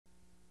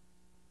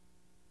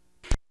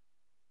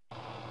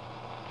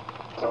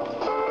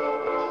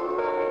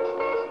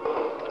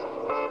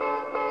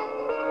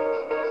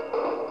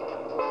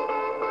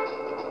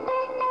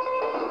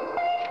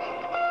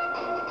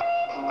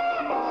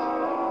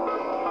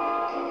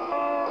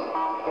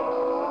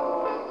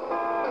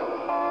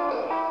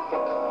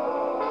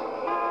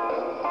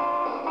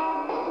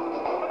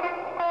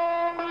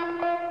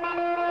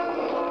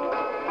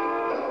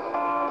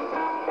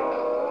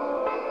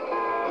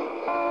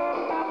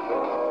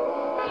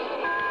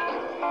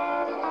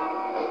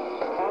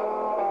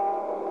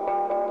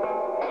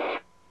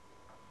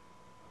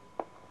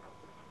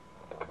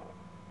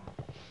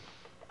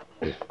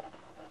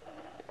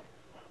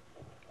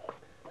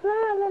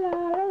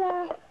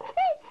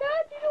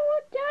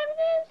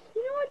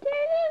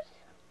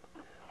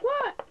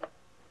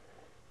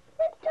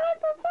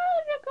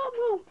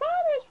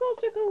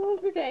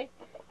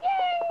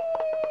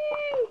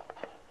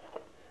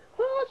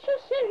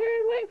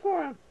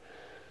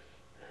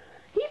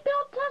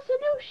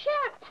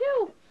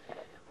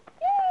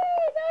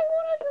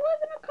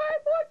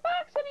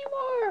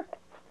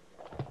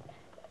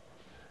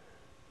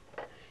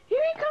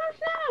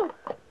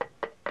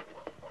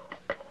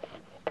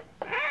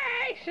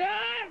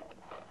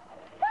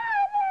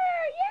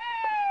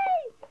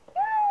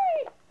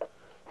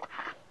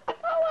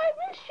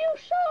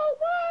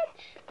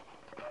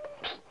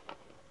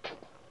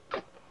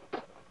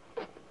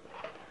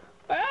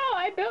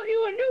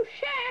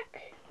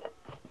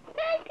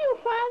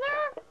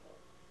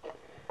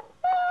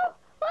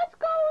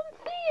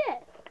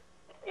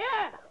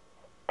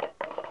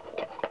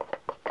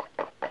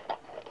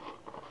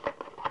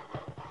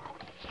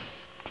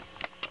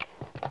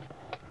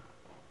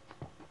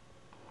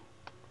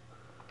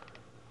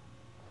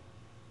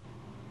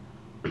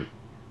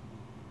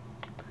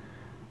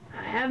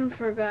haven't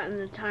forgotten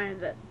the time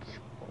that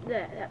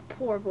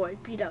poor boy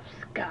beat up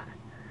Scott,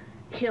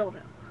 killed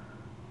him.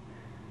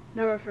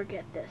 Never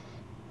forget this.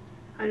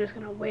 I'm just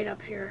gonna wait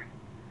up here.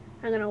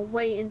 I'm gonna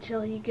wait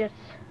until he gets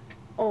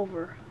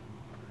over.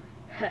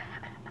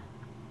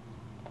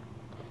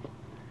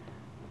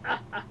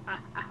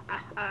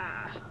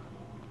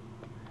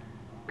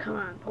 Come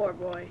on, poor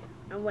boy.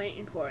 I'm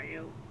waiting for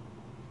you.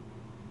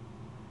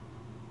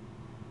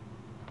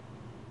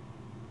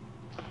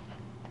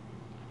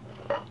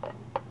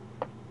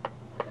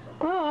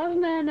 Oh,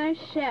 wasn't that a nice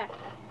shack?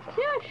 Yeah,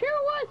 it sure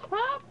was,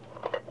 Pop.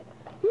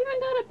 Even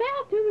got a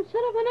bathroom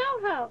instead of an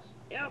outhouse.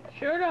 Yep,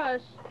 sure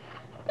does.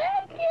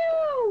 Thank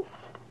you!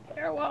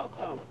 You're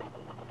welcome.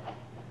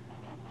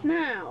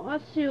 Now,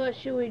 let's see, what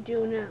should we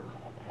do now?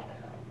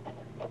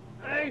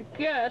 I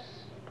guess.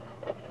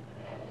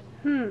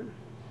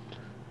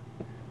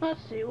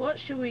 Let's see, what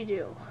should we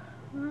do?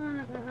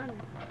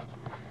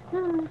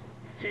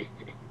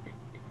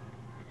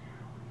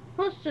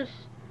 Let's just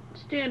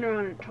stand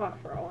around and talk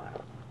for a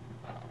while.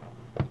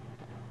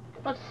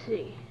 Let's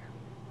see.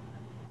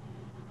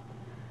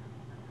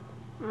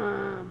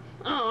 Oh,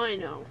 I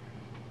know.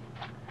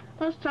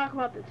 Let's talk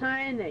about the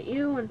time that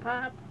you and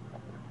Pop,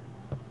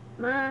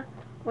 Ma,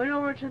 went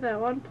over to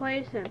that one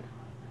place and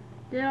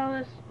did all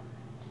this.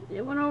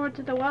 It went over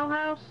to the well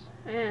house,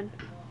 and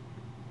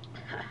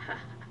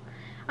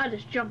I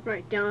just jumped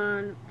right down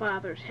on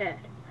Father's head.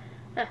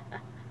 That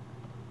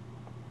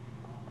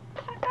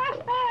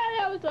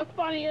was the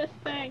funniest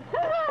thing.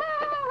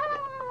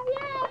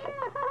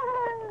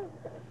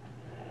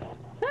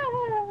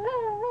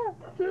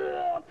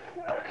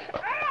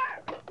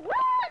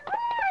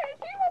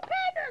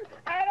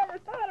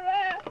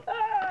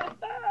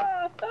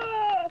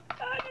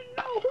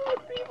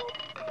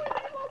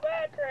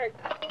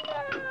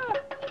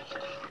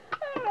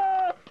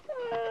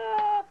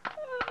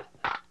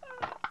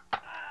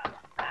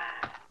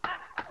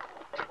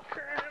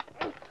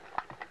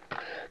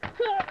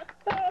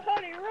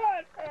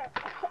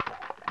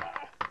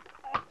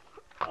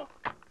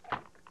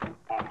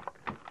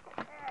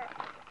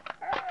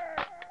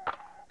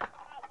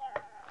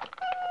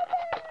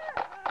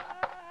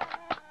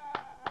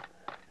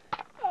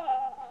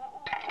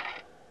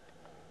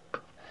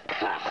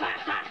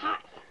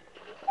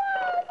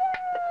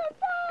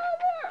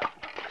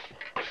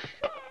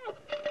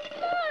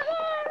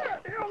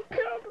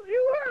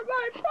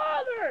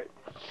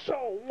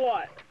 So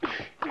what?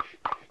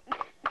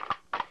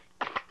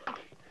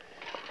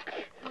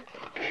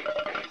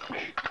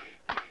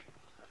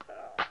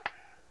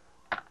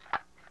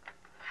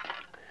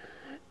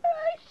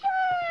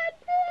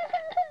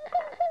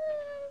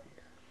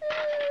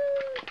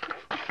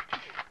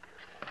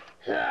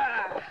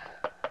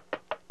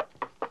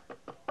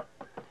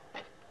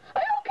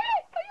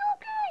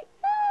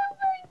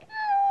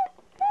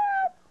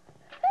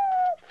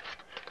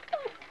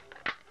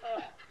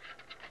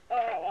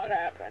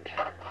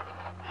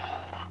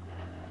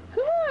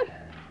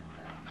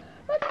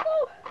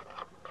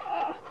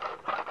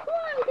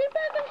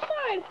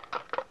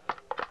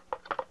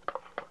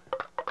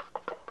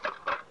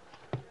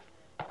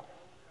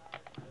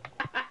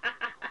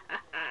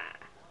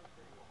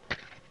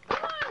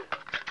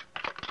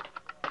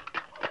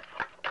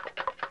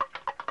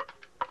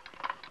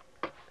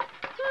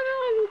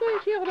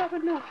 Healed up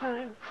in no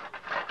time.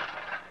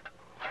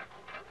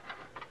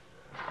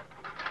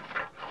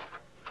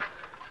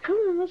 Come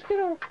on, let's get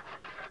our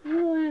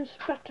little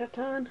inspector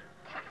on.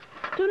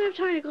 Don't have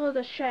time to go to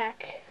the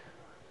shack.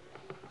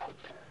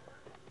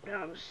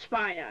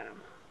 Spy on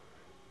him.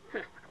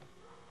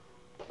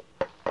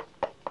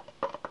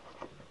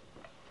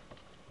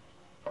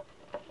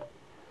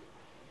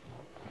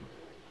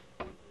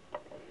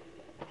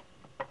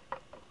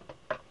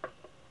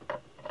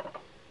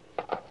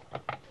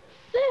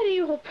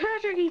 Evil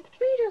Patrick, he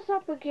beat us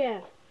up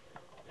again.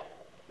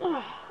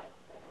 Well,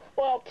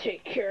 I'll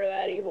take care of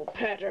that evil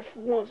Patrick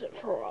once and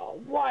for all.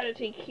 Why does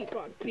he keep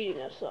on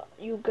beating us up,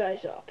 you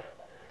guys up?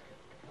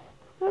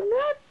 I'm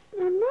not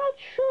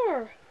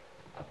sure.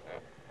 I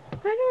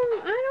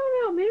don't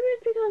know. Maybe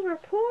it's because we're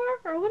poor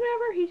or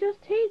whatever. He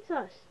just hates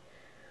us.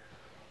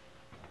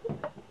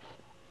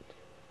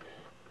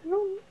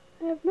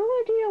 I have no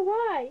idea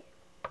why.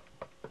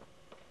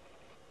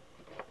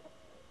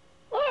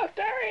 Look,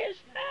 there he is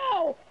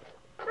now!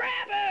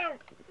 Grab him!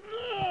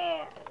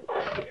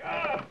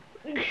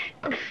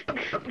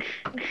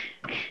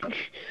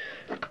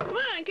 Come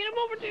on, get him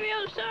over to the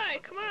other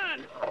side. Come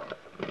on.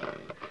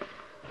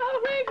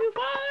 I'll save you,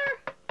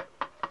 Father.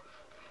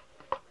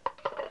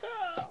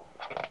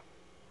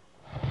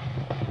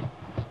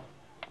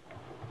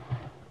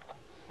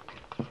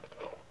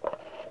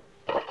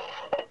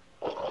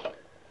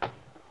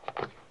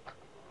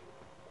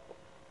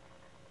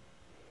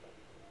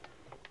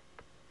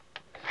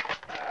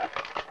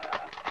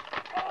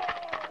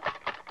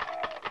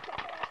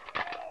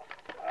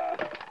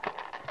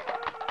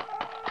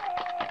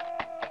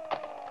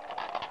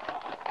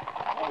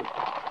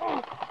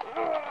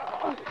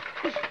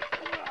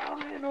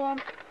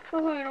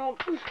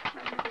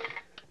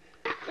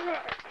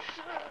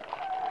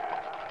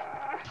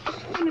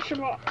 Just finish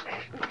him up.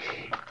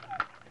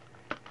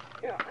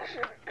 Yeah.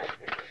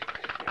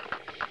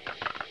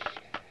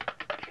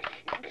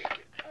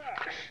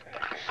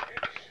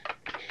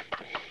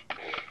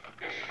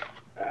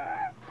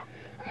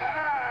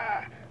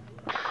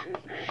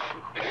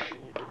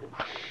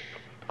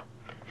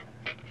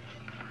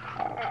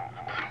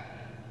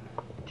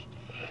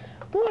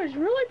 Boy, he's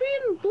really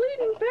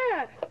bleeding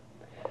bad.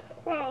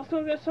 Well, I'll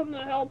still get something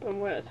to help him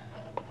with.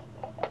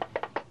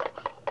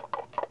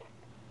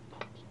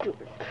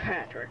 Stupid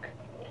Patrick.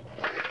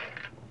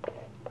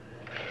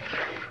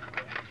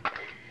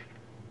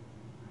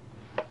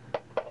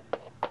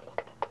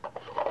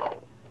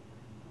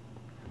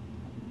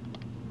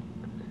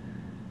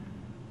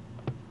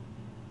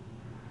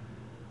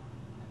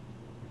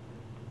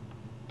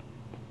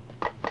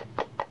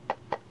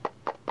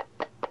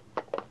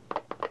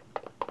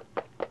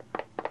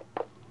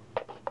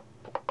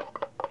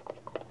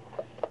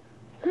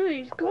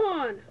 He's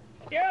gone.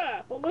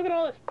 Yeah, but look at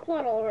all this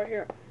blood all over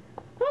here.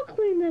 I'll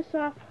clean this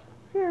up.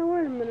 Here,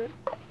 wait a minute.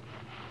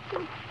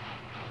 Get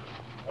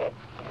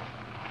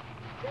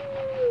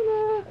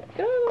out of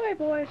the way,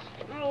 boys.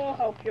 I'll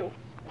help you.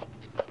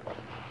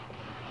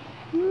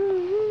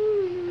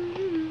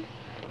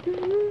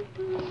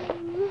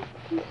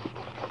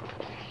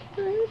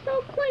 It's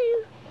so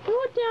clean.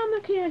 Throw it down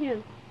the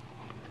canyon.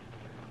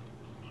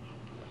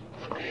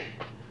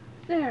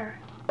 There.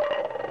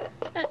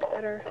 That's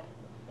better.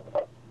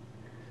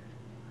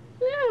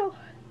 Now,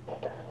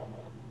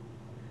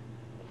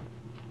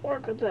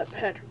 where could that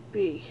Patrick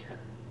be?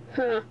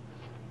 Huh?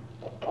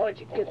 I'll let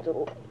you get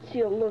to see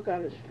a look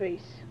on his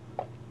face.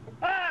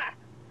 Ah!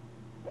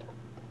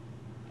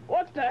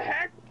 What the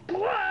heck?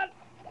 Blood!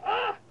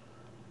 Ah!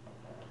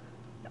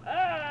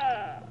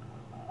 Ah!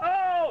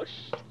 Oh,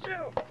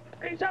 shoot!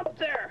 He's up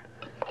there!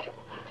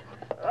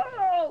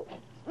 Oh!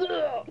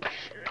 Ugh.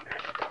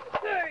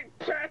 Hey,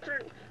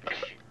 Patrick!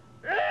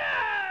 Ah!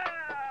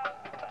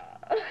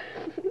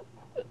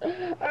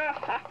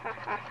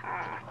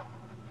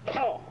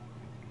 Oh.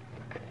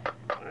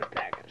 I'm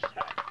back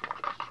inside.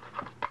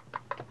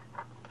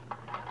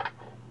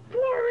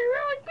 Boy, we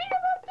really beat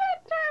him up that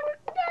time. We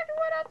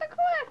went out the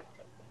cliff.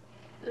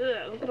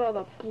 Ugh, look at all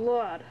the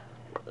blood.